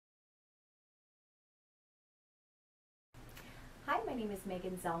My name is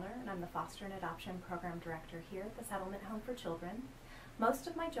Megan Zellner, and I'm the Foster and Adoption Program Director here at the Settlement Home for Children. Most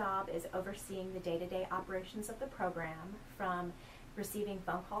of my job is overseeing the day-to-day operations of the program, from receiving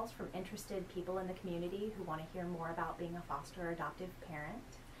phone calls from interested people in the community who want to hear more about being a foster or adoptive parent.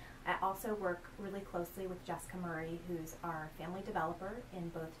 I also work really closely with Jessica Murray, who's our family developer, in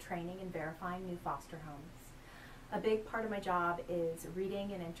both training and verifying new foster homes. A big part of my job is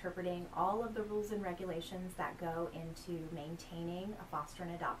reading and interpreting all of the rules and regulations that go into maintaining a foster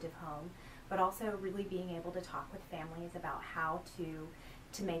and adoptive home, but also really being able to talk with families about how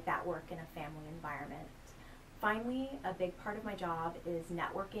to make that work in a family environment. Finally, a big part of my job is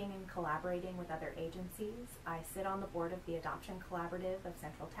networking and collaborating with other agencies. I sit on the board of the Adoption Collaborative of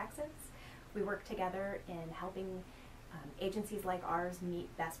Central Texas. We work together in helping agencies like ours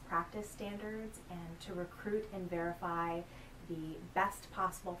meet best practice standards and to recruit and verify the best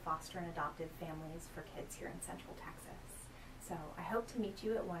possible foster and adoptive families for kids here in Central Texas. So I hope to meet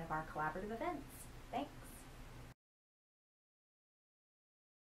you at one of our collaborative events. Thanks.